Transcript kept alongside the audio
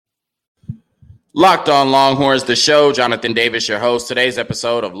Locked On Longhorns, the show. Jonathan Davis, your host. Today's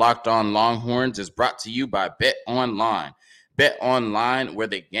episode of Locked On Longhorns is brought to you by Bet Online. Bet Online, where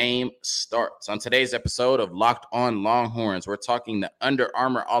the game starts. On today's episode of Locked On Longhorns, we're talking the Under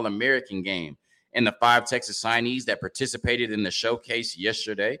Armour All-American game and the 5 Texas signees that participated in the showcase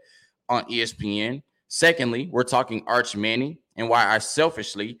yesterday on ESPN. Secondly, we're talking Arch Manning and why I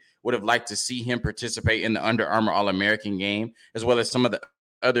selfishly would have liked to see him participate in the Under Armour All-American game, as well as some of the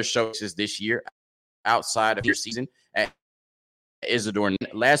other showcases this year outside of your season at Isidore.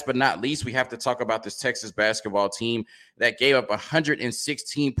 Last but not least, we have to talk about this Texas basketball team that gave up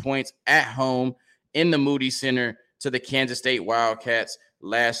 116 points at home in the Moody Center to the Kansas State Wildcats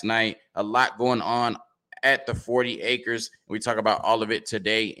last night. A lot going on at the 40 acres. We talk about all of it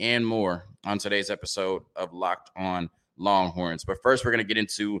today and more on today's episode of Locked On Longhorns. But first, we're going to get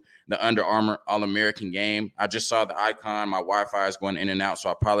into the Under Armour All-American game. I just saw the icon. My Wi-Fi is going in and out, so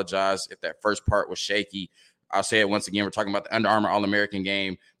I apologize if that first part was shaky. I'll say it once again. We're talking about the Under Armour All-American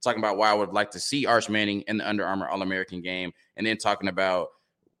game, talking about why I would like to see Arch Manning in the Under Armour All-American game, and then talking about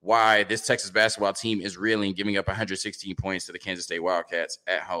why this Texas basketball team is reeling, giving up 116 points to the Kansas State Wildcats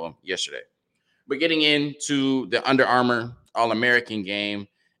at home yesterday. But getting into the Under Armour All-American game,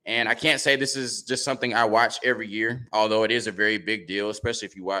 and I can't say this is just something I watch every year, although it is a very big deal, especially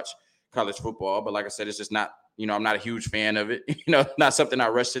if you watch college football. But like I said, it's just not, I'm not a huge fan of it. Not something I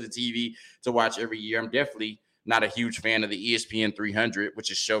rush to the TV to watch every year. I'm definitely not a huge fan of the ESPN 300,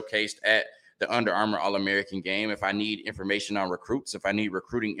 which is showcased at the Under Armour All-American game. If I need information on recruits, if I need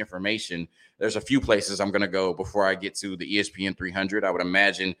recruiting information, there's a few places I'm going to go before I get to the ESPN 300. I would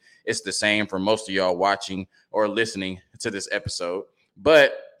imagine it's the same for most of y'all watching or listening to this episode.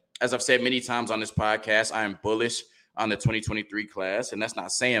 But as I've said many times on this podcast, I am bullish on the 2023 class, and that's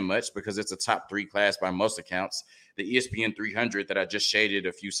not saying much because it's a top 3 class by most accounts. The ESPN 300 that I just shaded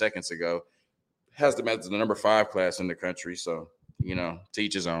a few seconds ago has them as the number 5 class in the country, so, to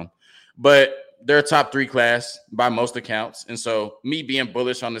each his own. But they're a top 3 class by most accounts, and so me being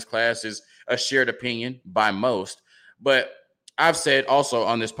bullish on this class is a shared opinion by most. But I've said also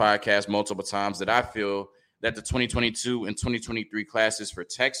on this podcast multiple times that I feel that the 2022 and 2023 classes for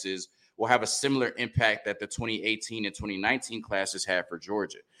Texas will have a similar impact that the 2018 and 2019 classes had for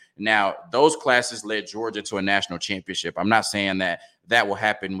Georgia. Now, those classes led Georgia to a national championship. I'm not saying that will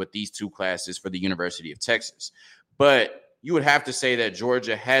happen with these 2 classes for the University of Texas, but you would have to say that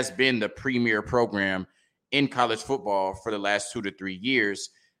Georgia has been the premier program in college football for the last 2 to 3 years.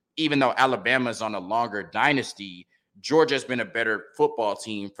 Even though Alabama is on a longer dynasty, Georgia has been a better football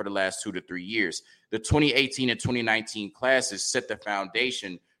team for the last 2 to 3 years. The 2018 and 2019 classes set the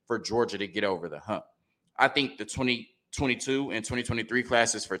foundation for Georgia to get over the hump. I think the 2022 and 2023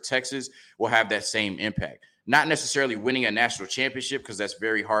 classes for Texas will have that same impact. Not necessarily winning a national championship, because that's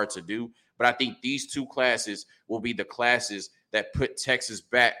very hard to do, but I think these 2 classes will be the classes that put Texas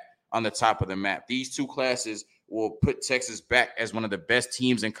back on the top of the map. These 2 classes will put Texas back as one of the best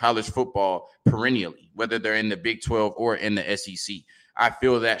teams in college football perennially, whether they're in the Big 12 or in the SEC. I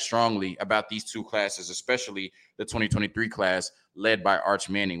feel that strongly about these 2 classes, especially the 2023 class led by Arch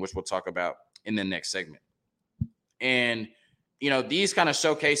Manning, which we'll talk about in the next segment. And, these kind of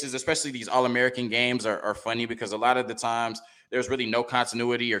showcases, especially these All-American games, are funny because a lot of the times there's really no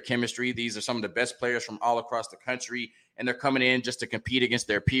continuity or chemistry. These are some of the best players from all across the country, and they're coming in just to compete against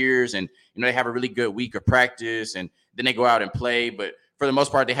their peers. And, they have a really good week of practice, and then they go out and play. But for the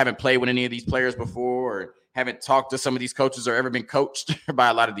most part, they haven't played with any of these players before, or haven't talked to some of these coaches, or ever been coached by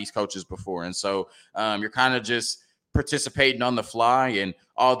a lot of these coaches before. And so you're kind of just participating on the fly. And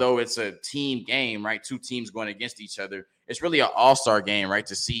although it's a team game, right, 2 teams going against each other, it's really an all-star game, right,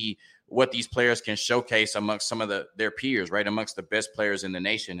 to see what these players can showcase amongst some of their peers, right, amongst the best players in the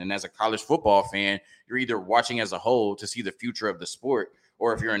nation. And as a college football fan, you're either watching as a whole to see the future of the sport,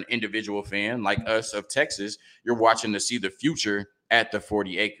 or if you're an individual fan like us of Texas, you're watching to see the future at the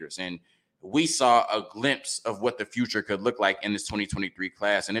 40 acres. And we saw a glimpse of what the future could look like in this 2023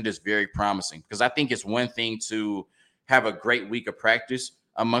 class, and it is very promising, because I think it's one thing to have a great week of practice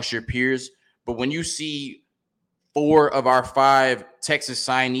amongst your peers, but when you see 4 of our 5 Texas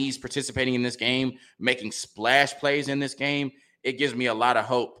signees participating in this game, making splash plays in this game, it gives me a lot of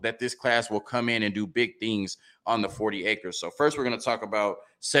hope that this class will come in and do big things on the 40 acres. So first, we're going to talk about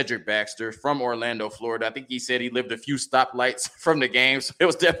Cedric Baxter from Orlando, Florida. I think he said he lived a few stoplights from the game, so it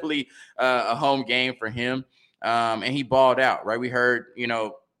was definitely a home game for him. And he balled out, right? We heard,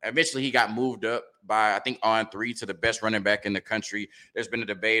 eventually he got moved up by, I think, On 3 to the best running back in the country. There's been a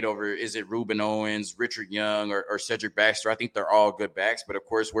debate over, is it Reuben Owens, Richard Young, or Cedric Baxter? I think they're all good backs, but of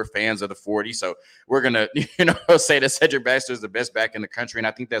course we're fans of the 40, so we're going to, say that Cedric Baxter is the best back in the country, and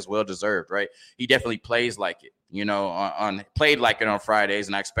I think that's well-deserved, right? He definitely plays like it, played like it on Fridays,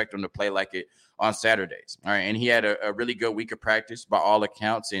 and I expect him to play like it on Saturdays. All right. And he had a really good week of practice by all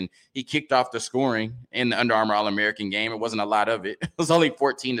accounts. And he kicked off the scoring in the Under Armour All-American game. It wasn't a lot of it. It was only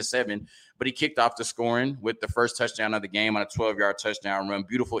 14-7, but he kicked off the scoring with the first touchdown of the game on a 12-yard touchdown run.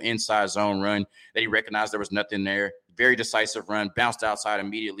 Beautiful inside zone run that he recognized there was nothing there. Very decisive run, bounced outside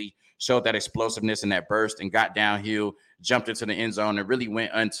immediately, showed that explosiveness and that burst, and got downhill, jumped into the end zone, and really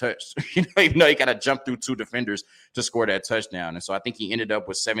went untouched. Even though he got to jump through 2 defenders to score that touchdown. And so I think he ended up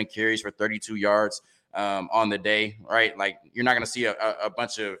with 7 carries for 32 yards on the day, right? Like, you're not going to see a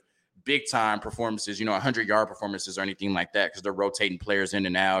bunch of big-time performances, 100-yard performances or anything like that, because they're rotating players in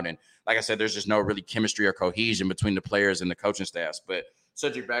and out. And like I said, there's just no really chemistry or cohesion between the players and the coaching staffs. But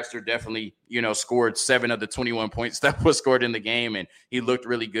Cedric Baxter definitely, scored 7 of the 21 points that was scored in the game, and he looked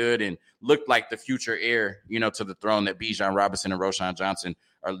really good and looked like the future heir, to the throne that Bijan Robinson and Roschon Johnson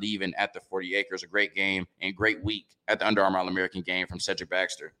are leaving at the 40 acres. A great game and great week at the Under Armour All-American game from Cedric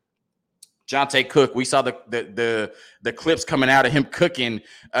Baxter. Johntay Cook, we saw the clips coming out of him cooking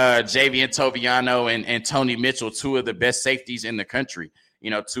Javian Toviano and Tony Mitchell, 2 of the best safeties in the country.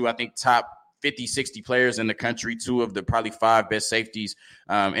 2, I think, top 50, 60 players in the country, 2 of the probably 5 best safeties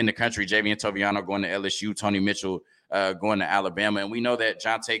in the country. Javian Toviano going to LSU, Tony Mitchell going to Alabama. And we know that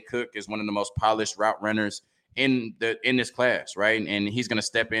Johntay Cook is one of the most polished route runners in this class, right? And he's going to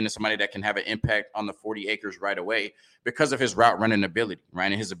step in as somebody that can have an impact on the 40 acres right away because of his route running ability, right?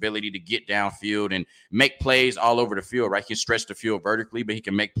 And his ability to get downfield and make plays all over the field, right? He can stretch the field vertically, but he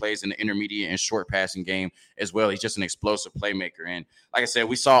can make plays in the intermediate and short passing game as well. He's just an explosive playmaker. And like I said,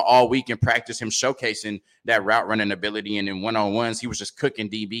 we saw all week in practice him showcasing that route running ability. And in one-on-ones, he was just cooking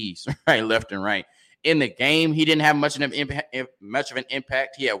DBs, right? Left and right. In the game, he didn't have much of an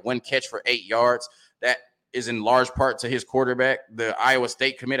impact. He had 1 catch for 8 yards. That is in large part to his quarterback, the Iowa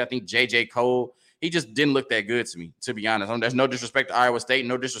State commit, I think J.J. Cole. He just didn't look that good to me, to be honest. There's no disrespect to Iowa State,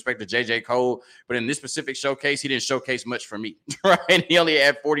 no disrespect to J.J. Cole, but in this specific showcase, he didn't showcase much for me, right? He only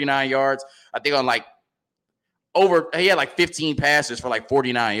had 49 yards. I think he had 15 passes for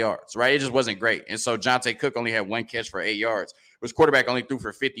 49 yards, right? It just wasn't great. And so Johntay Cook only had 1 catch for 8 yards. His quarterback only threw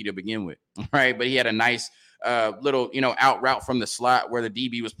for 50 to begin with, right? But he had a nice little, out route from the slot where the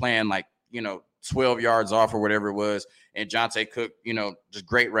DB was playing 12 yards off or whatever it was. And Johntay Cook, just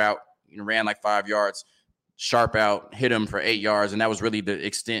great route, ran 5 yards, sharp out, hit him for 8 yards. And that was really the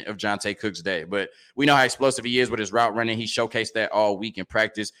extent of Johntay Cook's day. But we know how explosive he is with his route running. He showcased that all week in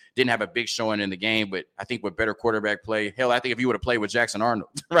practice. Didn't have a big showing in the game, but I think with better quarterback play, hell, I think if he would have played with Jackson Arnold,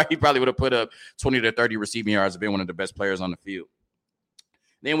 right, he probably would have put up 20 to 30 receiving yards and been one of the best players on the field.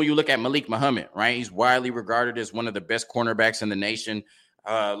 Then when you look at Malik Muhammad, right, he's widely regarded as one of the best cornerbacks in the nation.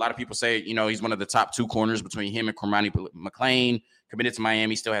 A lot of people say, he's one of the top 2 corners between him and Cormani McClain, committed to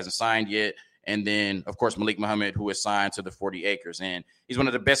Miami, still hasn't signed yet. And then, of course, Malik Muhammad, who is signed to the 40 acres. And he's one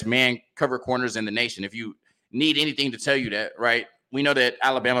of the best man cover corners in the nation. If you need anything to tell you that, right, we know that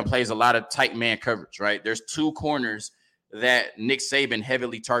Alabama plays a lot of tight man coverage, right? There's 2 corners that Nick Saban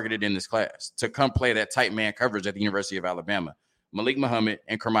heavily targeted in this class to come play that tight man coverage at the University of Alabama. Malik Muhammad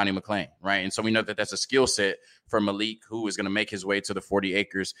and Cormani McClain, right? And so we know that that's a skill set for Malik, who is going to make his way to the 40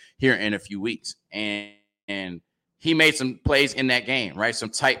 acres here in a few weeks. And he made some plays in that game, right? Some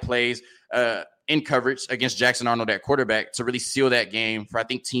tight plays in coverage against Jackson Arnold at quarterback to really seal that game for, I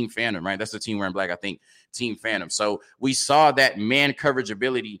think, Team Phantom, right? That's the team wearing black, I think, Team Phantom. So we saw that man coverage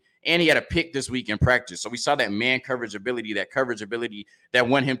ability, and he had a pick this week in practice. So we saw that man coverage ability that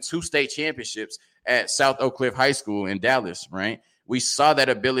won him 2 state championships at South Oak Cliff High School in Dallas, right? We saw that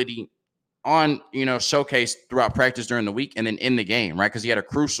ability on, showcased throughout practice during the week and then in the game, right? Because he had a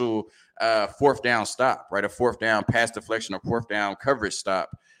crucial 4th down stop, right? A 4th down pass deflection or 4th down coverage stop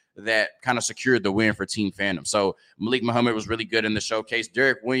that kind of secured the win for Team Phantom. So Malik Muhammad was really good in the showcase.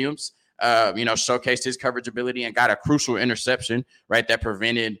 Derek Williams, showcased his coverage ability and got a crucial interception, right? That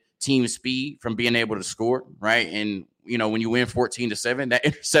prevented Team Speed from being able to score, right? And, when you win 14-7, that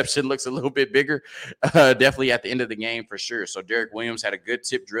interception looks a little bit bigger, definitely at the end of the game for sure. So Derek Williams had a good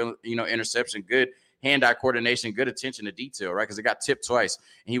tip drill, interception, good hand-eye coordination, good attention to detail, right? Because it got tipped twice,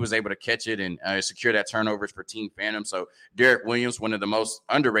 and he was able to catch it and secure that turnovers for Team Phantom. So Derek Williams, one of the most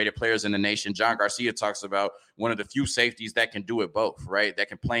underrated players in the nation. John Garcia talks about one of the few safeties that can do it both, right? That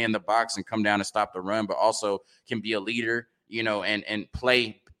can play in the box and come down and stop the run, but also can be a leader, and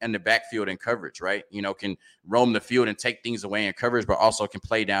play the backfield in coverage, right? Can roam the field and take things away in coverage, but also can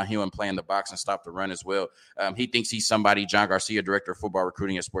play downhill and play in the box and stop the run as well. He thinks he's somebody, John Garcia, director of football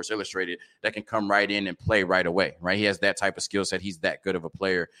recruiting at Sports Illustrated, that can come right in and play right away, right? He has that type of skill set. He's that good of a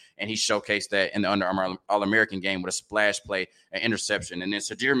player, and he showcased that in the Under Armour All-American game with a splash play, an interception. And then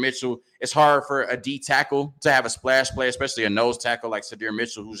Sadir Mitchell, it's hard for a D tackle to have a splash play, especially a nose tackle like Sadir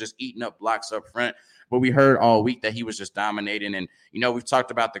Mitchell, who's just eating up blocks up front. But we heard all week that he was just dominating. And, we've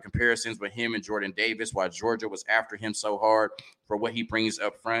talked about the comparisons with him and Jordan Davis, why Georgia was after him so hard for what he brings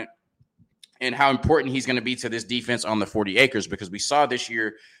up front and how important he's going to be to this defense on the 40 acres, because we saw this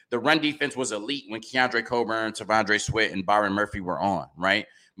year the run defense was elite when Keandre Coburn, T'Vondre Sweat, and Byron Murphy were on, right?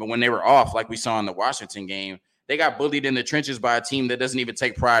 But when they were off, like we saw in the Washington game, they got bullied in the trenches by a team that doesn't even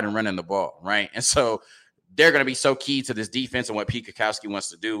take pride in running the ball, right? And so they're going to be so key to this defense and what Pete Kwiatkowski wants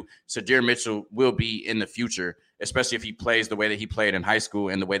to do. Sadir Mitchell will be in the future, especially if he plays the way that he played in high school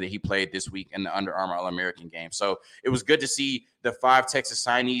and the way that he played this week in the Under Armour All-American game. So it was good to see the 5 Texas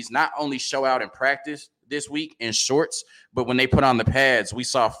signees not only show out in practice this week in shorts, but when they put on the pads, we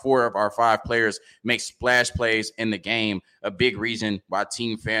saw 4 of our 5 players make splash plays in the game, a big reason why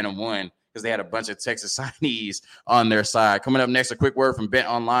Team Phantom won, because they had a bunch of Texas signees on their side. Coming up next, a quick word from Bet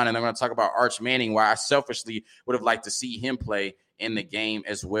Online, and I'm going to talk about Arch Manning, why I selfishly would have liked to see him play in the game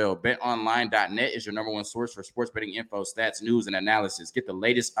as well. BetOnline.net is your number one source for sports betting info, stats, news, and analysis. Get the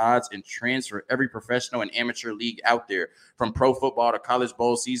latest odds and trends for every professional and amateur league out there, from pro football to college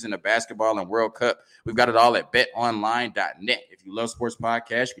bowl season to basketball and World Cup. We've got it all at BetOnline.net. If you love sports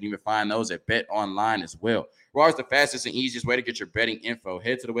podcasts, you can even find those at BetOnline as well. Raw is the fastest and easiest way to get your betting info.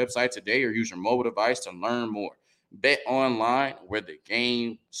 Head to the website today or use your mobile device to learn more. Bet Online, where the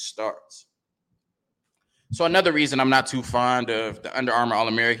game starts. So another reason I'm not too fond of the Under Armour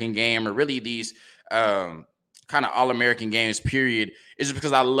All-American game, or really these kind of All-American games, period, is just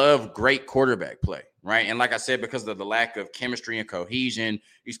because I love great quarterback play, right? And like I said, because of the lack of chemistry and cohesion,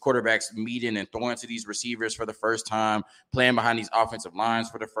 these quarterbacks meeting and throwing to these receivers for the first time, playing behind these offensive lines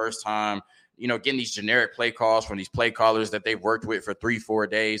for the first time, getting these generic play calls from these play callers that they've worked with for 3-4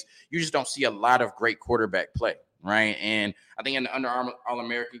 days. You just don't see a lot of great quarterback play, right? And I think in the Under Armour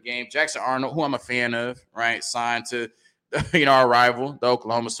All-American game, Jackson Arnold, who I'm a fan of, right, signed to, our rival, the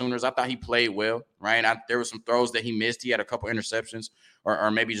Oklahoma Sooners. I thought he played well, right? There were some throws that he missed. He had a couple interceptions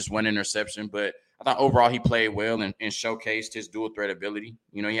or maybe just one interception, but I thought overall he played well and showcased his dual threat ability.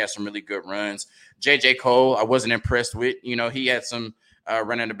 He had some really good runs. J.J. Cole, I wasn't impressed with. He had some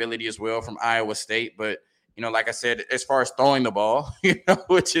running ability as well from Iowa State, but like I said, as far as throwing the ball,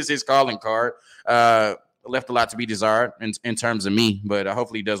 which is his calling card, left a lot to be desired in terms of me, but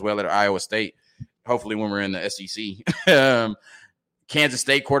hopefully he does well at Iowa State. Hopefully when we're in the SEC. Kansas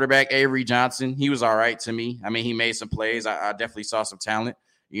State quarterback Avery Johnson, he was all right to me. I mean, he made some plays. I definitely saw some talent.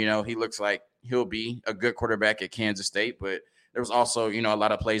 He looks like he'll be a good quarterback at Kansas State, but there was also, a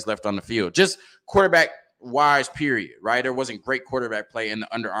lot of plays left on the field. Just quarterback-wise, period, right? There wasn't great quarterback play in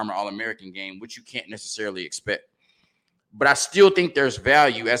the Under Armour All-American game, which you can't necessarily expect. But I still think there's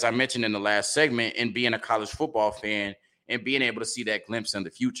value, as I mentioned in the last segment, in being a college football fan and being able to see that glimpse in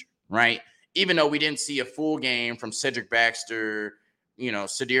the future, right? Even though we didn't see a full game from Cedric Baxter,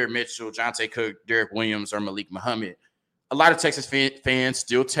 Sadir Mitchell, Jonte Cook, Derek Williams, or Malik Muhammad, a lot of Texas fans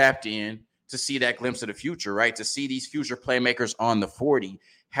still tapped in to see that glimpse of the future, right? To see these future playmakers on the 40,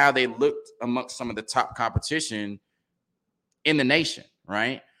 how they looked amongst some of the top competition in the nation,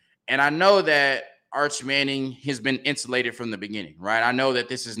 right? And I know that Arch Manning has been insulated from the beginning, right? I know that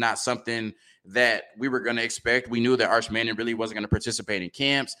this is not something that we were going to expect. We knew that Arch Manning really wasn't going to participate in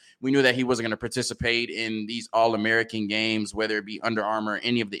camps. We knew that he wasn't going to participate in these All-American games, whether it be Under Armour or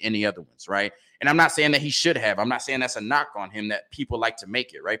any other ones, right? And I'm not saying that he should have. I'm not saying that's a knock on him, that people like to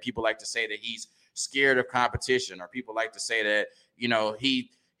make it, right? People like to say that he's scared of competition, or people like to say that,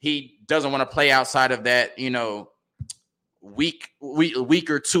 he doesn't want to play outside of that,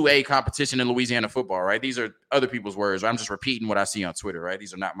 weaker 2A competition in Louisiana football, right? These are other people's words. I'm just repeating what I see on Twitter, right?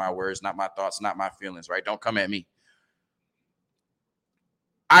 These are not my words, not my thoughts, not my feelings, right? Don't come at me.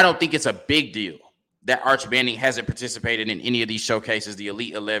 I don't think it's a big deal that Arch Manning hasn't participated in any of these showcases, the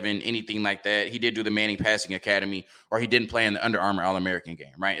Elite 11, anything like that. He did do the Manning Passing Academy, or he didn't play in the Under Armour All-American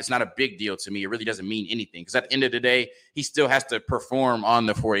game, right? It's not a big deal to me. It really doesn't mean anything, because at the end of the day, he still has to perform on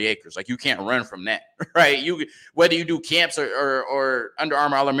the 40 acres. Like, you can't run from that, right? Whether you do camps or Under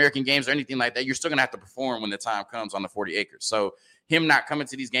Armour All-American games or anything like that, you're still going to have to perform when the time comes on the 40 acres. So him not coming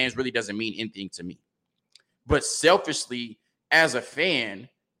to these games really doesn't mean anything to me. But selfishly, as a fan,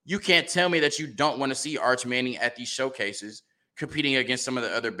 you can't tell me that you don't want to see Arch Manning at these showcases competing against some of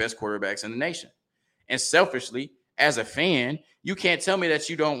the other best quarterbacks in the nation. And selfishly, as a fan, you can't tell me that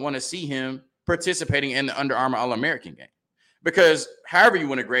you don't want to see him participating in the Under Armour All-American game. Because however you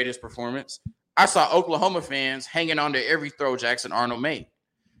want to grade his performance, I saw Oklahoma fans hanging on to every throw Jackson Arnold made.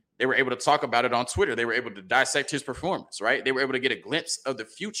 They were able to talk about it on Twitter. They were able to dissect his performance, right? They were able to get a glimpse of the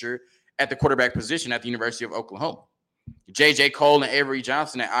future at the quarterback position at the University of Oklahoma. J.J. Cole and Avery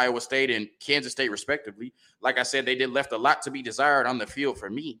Johnson at Iowa State and Kansas State, respectively. Like I said, they did left a lot to be desired on the field for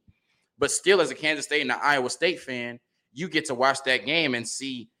me. But still, as a Kansas State and an Iowa State fan, you get to watch that game and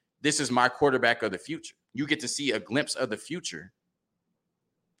see this is my quarterback of the future. You get to see a glimpse of the future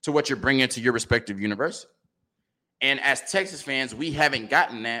to what you're bringing to your respective university. And as Texas fans, we haven't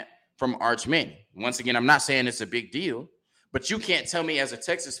gotten that from Arch Manning. Once again, I'm not saying it's a big deal, but you can't tell me as a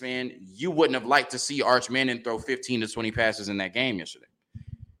Texas fan, you wouldn't have liked to see Arch Manning throw 15 to 20 passes in that game yesterday.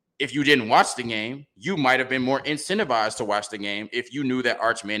 If you didn't watch the game, you might have been more incentivized to watch the game if you knew that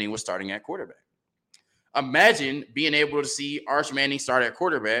Arch Manning was starting at quarterback. Imagine being able to see Arch Manning start at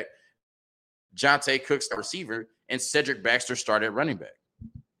quarterback, Jonte Cook start receiver, and Cedric Baxter start at running back,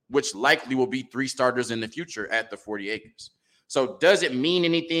 which likely will be 3 starters in the future at the 40 acres. So does it mean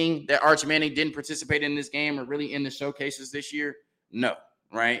anything that Arch Manning didn't participate in this game or really in the showcases this year? No,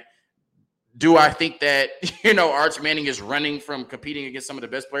 right? Do I think that, Arch Manning is running from competing against some of the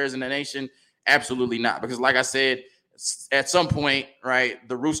best players in the nation? Absolutely not. Because like I said, at some point, right,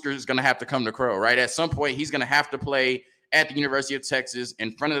 the rooster is going to have to come to crow, right? At some point, he's going to have to play at the University of Texas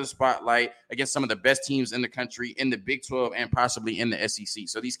in front of the spotlight against some of the best teams in the country, in the Big 12, and possibly in the SEC.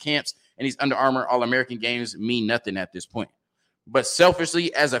 So these camps and these Under Armour All-American games mean nothing at this point. But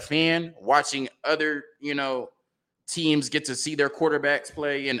selfishly, as a fan, watching other, teams get to see their quarterbacks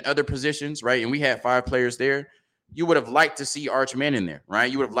play in other positions, right? And we had 5 players there. You would have liked to see Arch Manning there,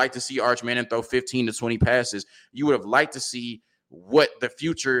 right? You would have liked to see Arch Manning throw 15 to 20 passes. You would have liked to see what the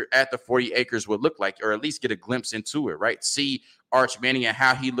future at the 40 acres would look like, or at least get a glimpse into it, right? See Arch Manning and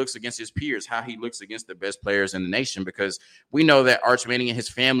how he looks against his peers, how he looks against the best players in the nation, because we know that Arch Manning and his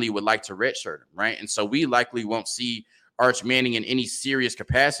family would like to redshirt him, right? And so we likely won't see Arch Manning in any serious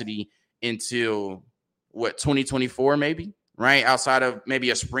capacity until 2024 maybe, right? Outside of maybe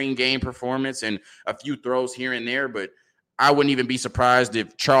a spring game performance and a few throws here and there. But I wouldn't even be surprised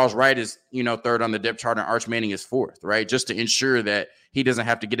if Charles Wright is, third on the depth chart and Arch Manning is 4th, right? Just to ensure that he doesn't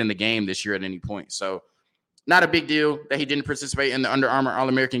have to get in the game this year at any point. So not a big deal that he didn't participate in the Under Armour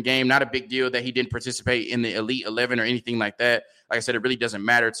All-American game. Not a big deal that he didn't participate in the Elite 11 or anything like that. Like I said, it really doesn't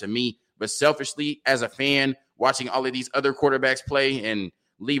matter to me. But selfishly, as a fan, watching all of these other quarterbacks play and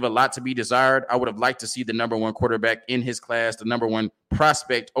leave a lot to be desired, I would have liked to see the number 1 quarterback in his class, the number 1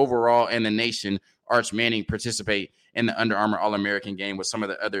 prospect overall in the nation, Arch Manning, participate in the Under Armour All-American game with some of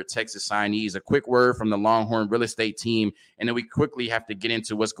the other Texas signees. A quick word from the Longhorn real estate team, and then we quickly have to get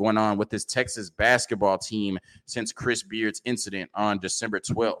into what's going on with this Texas basketball team since Chris Beard's incident on December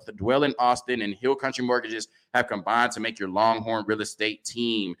 12th. The Dwell in Austin and Hill Country Mortgages have combined to make your Longhorn real estate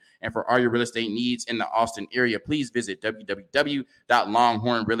team. And for all your real estate needs in the Austin area, please visit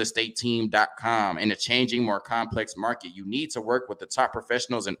www.longhornrealestateteam.com. In a changing, more complex market, you need to work with the top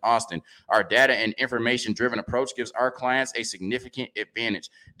professionals in Austin. Our data and information-driven approach gives our clients a significant advantage.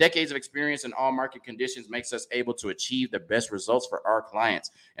 Decades of experience in all market conditions makes us able to achieve the best results for our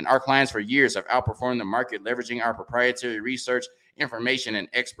clients. And our clients for years have outperformed the market, leveraging our proprietary research, information, and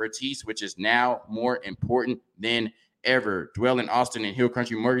expertise, which is now more important than ever. Dwell in Austin and Hill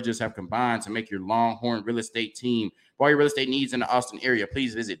Country Mortgages have combined to make your Longhorn real estate team. For all your real estate needs in the Austin area,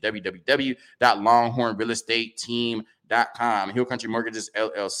 please visit www.longhornrealestateteam.com. Hill Country Mortgages,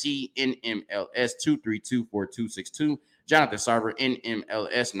 LLC, NMLS 2324262. Jonathan Sarver,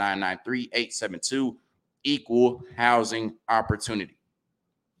 NMLS 993872. Equal housing opportunity.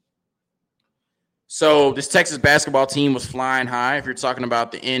 So this Texas basketball team was flying high. If you're talking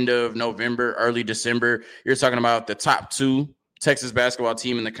about the end of November, early December, you're talking about the top 2 Texas basketball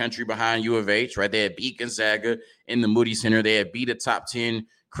team in the country behind U of H, right? They had beat Gonzaga in the Moody Center. They had beat a top 10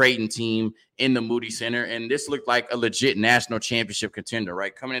 Creighton team in the Moody Center. And this looked like a legit national championship contender,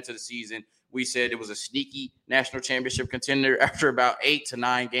 right? Coming into the season, we said it was a sneaky national championship contender. After about 8 to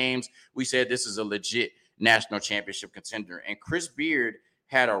 9 games, we said this is a legit national championship contender. And Chris Beard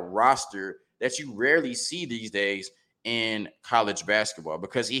had a roster that you rarely see these days in college basketball,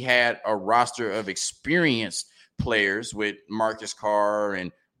 because he had a roster of experienced players with Marcus Carr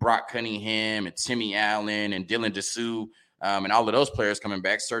and Brock Cunningham and Timmy Allen and Dylan Dessou, and all of those players coming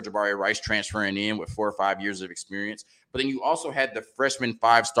back. Sir'Jabari Rice transferring in with 4 or 5 years of experience. But then you also had the freshman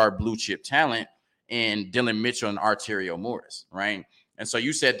 5-star blue chip talent in Dylan Mitchell and Arterio Morris, right? And so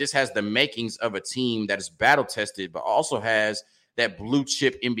you said this has the makings of a team that is battle tested, but also has that blue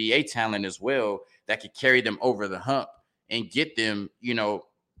chip NBA talent as well that could carry them over the hump and get them,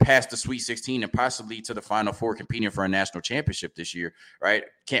 past the Sweet 16 and possibly to the Final Four, competing for a national championship this year, right?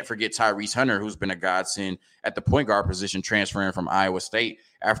 Can't forget Tyrese Hunter, who's been a godsend at the point guard position, transferring from Iowa State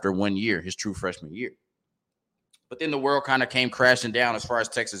after 1 year, his true freshman year. But then the world kind of came crashing down as far as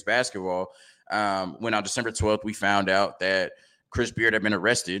Texas basketball, when on December 12th, we found out that Chris Beard had been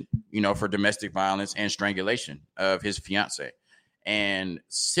arrested, for domestic violence and strangulation of his fiance. And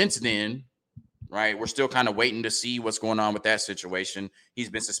since then, right, we're still kind of waiting to see what's going on with that situation. He's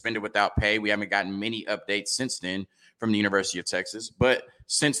been suspended without pay. We haven't gotten many updates since then from the University of Texas. But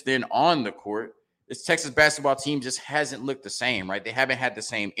since then on the court, this Texas basketball team just hasn't looked the same, right? They haven't had the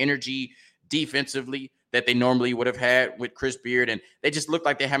same energy defensively that they normally would have had with Chris Beard. And they just look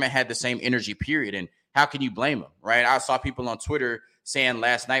like they haven't had the same energy, period. And how can you blame them, right? I saw people on Twitter saying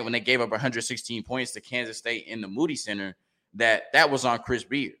last night when they gave up 116 points to Kansas State in the Moody Center that was on Chris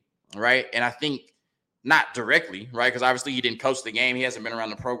Beard, right? And I think not directly, right? Because obviously he didn't coach the game. He hasn't been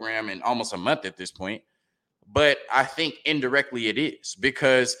around the program in almost a month at this point. But I think indirectly it is,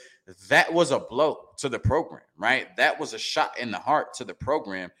 because that was a blow to the program, right? That was a shot in the heart to the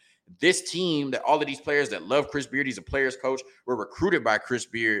program. This team, that all of these players that love Chris Beard, he's a player's coach, were recruited by Chris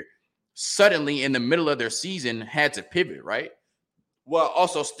Beard, suddenly in the middle of their season had to pivot, right? While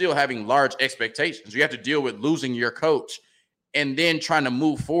also still having large expectations. You have to deal with losing your coach and then trying to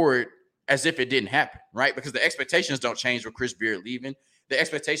move forward as if it didn't happen, right? Because the expectations don't change with Chris Beard leaving. The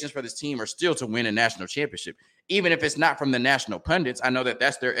expectations for this team are still to win a national championship. Even if it's not from the national pundits, I know that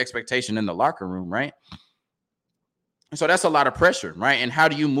that's their expectation in the locker room, right? So that's a lot of pressure, right? And how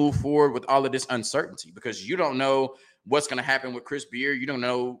do you move forward with all of this uncertainty? Because you don't know what's going to happen with Chris Beard. You don't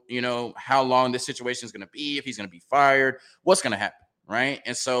know, how long this situation is going to be, if he's going to be fired, what's going to happen, right?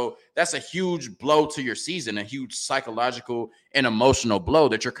 And so that's a huge blow to your season, a huge psychological and emotional blow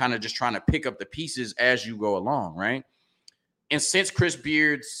that you're kind of just trying to pick up the pieces as you go along, right? And since Chris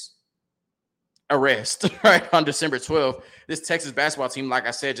Beard's arrest, right, on December 12th, this Texas basketball team, like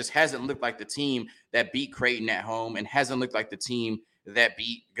I said, just hasn't looked like the team that beat Creighton at home and hasn't looked like the team that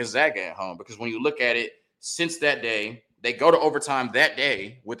beat Gonzaga at home. Because when you look at it, since that day, they go to overtime that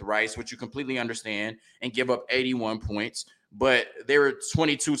day with Rice, which you completely understand, and give up 81 points. But they were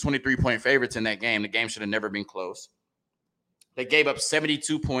 22, 23-point favorites in that game. The game should have never been close. They gave up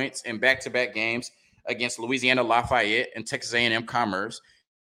 72 points in back-to-back games against Louisiana Lafayette and Texas A&M Commerce.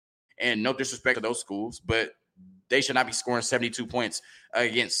 And no disrespect to those schools, but they should not be scoring 72 points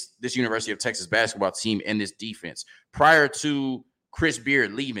against this University of Texas basketball team and this defense. Prior to Chris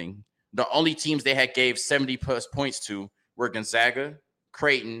Beard leaving, the only teams they had gave 70-plus points to were Gonzaga,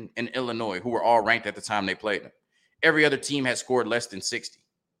 Creighton, and Illinois, who were all ranked at the time they played them. Every other team had scored less than 60.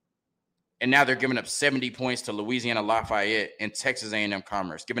 And now they're giving up 70 points to Louisiana Lafayette and Texas A&M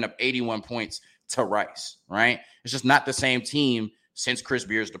Commerce, giving up 81 points to Rice, right? It's just not the same team since Chris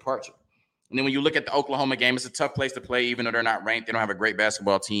Beard's departure. And then when you look at the Oklahoma game, it's a tough place to play, even though they're not ranked. They don't have a great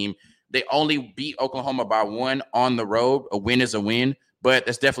basketball team. They only beat Oklahoma by 1 on the road. A win is a win, but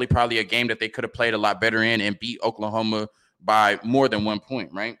that's definitely probably a game that they could have played a lot better in and beat Oklahoma by more than 1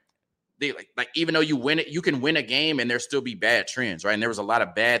 point, right? They like even though you win it, you can win a game and there still be bad trends, right? And there was a lot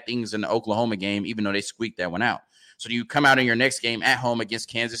of bad things in the Oklahoma game, even though they squeaked that one out. So you come out in your next game at home against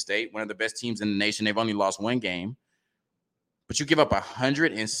Kansas State, one of the best teams in the nation. They've only lost 1 game. But you give up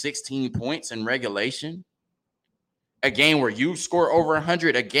 116 points in regulation, a game where you score over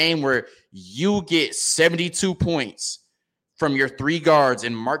 100, a game where you get 72 points from your 3 guards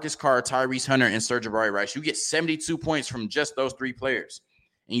in Marcus Carr, Tyrese Hunter, and Sir'Jabari Rice. You get 72 points from just those 3 players,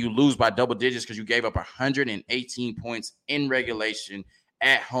 and you lose by double digits because you gave up 118 points in regulation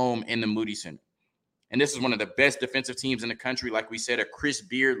at home in the Moody Center. And this is one of the best defensive teams in the country. Like we said, a Chris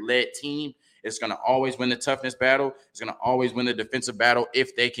Beard-led team. It's going to always win the toughness battle. It's going to always win the defensive battle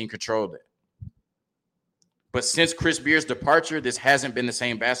if they can control that. But since Chris Beard's departure, this hasn't been the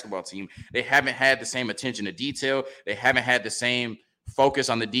same basketball team. They haven't had the same attention to detail. They haven't had the same focus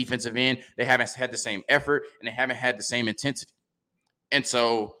on the defensive end. They haven't had the same effort, and they haven't had the same intensity. And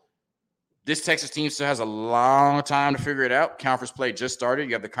so this Texas team still has a long time to figure it out. Conference play just started.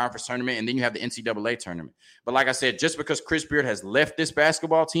 You have the conference tournament, and then you have the NCAA tournament. But like I said, just because Chris Beard has left this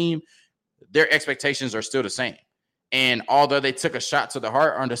basketball team, their expectations are still the same. And although they took a shot to the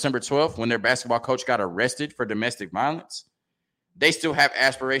heart on December 12th when their basketball coach got arrested for domestic violence, they still have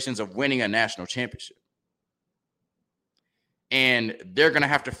aspirations of winning a national championship. And they're going to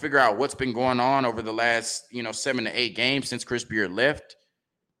have to figure out what's been going on over the last, 7 to 8 games since Chris Beard left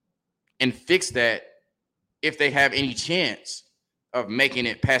and fix that if they have any chance of making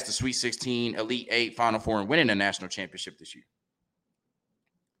it past the Sweet 16, Elite 8, Final Four, and winning a national championship this year.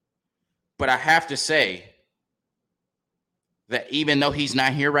 But I have to say that even though he's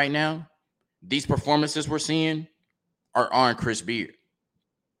not here right now, these performances we're seeing are on Chris Beard.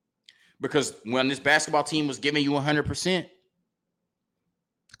 Because when this basketball team was giving you 100%,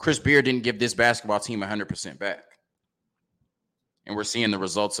 Chris Beard didn't give this basketball team 100% back. And we're seeing the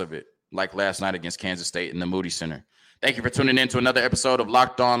results of it, like last night against Kansas State in the Moody Center. Thank you for tuning in to another episode of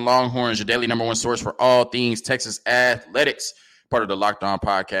Locked On Longhorns, your daily number one source for all things Texas athletics, part of the Locked On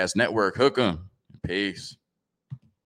Podcast Network. Hook 'em. Peace.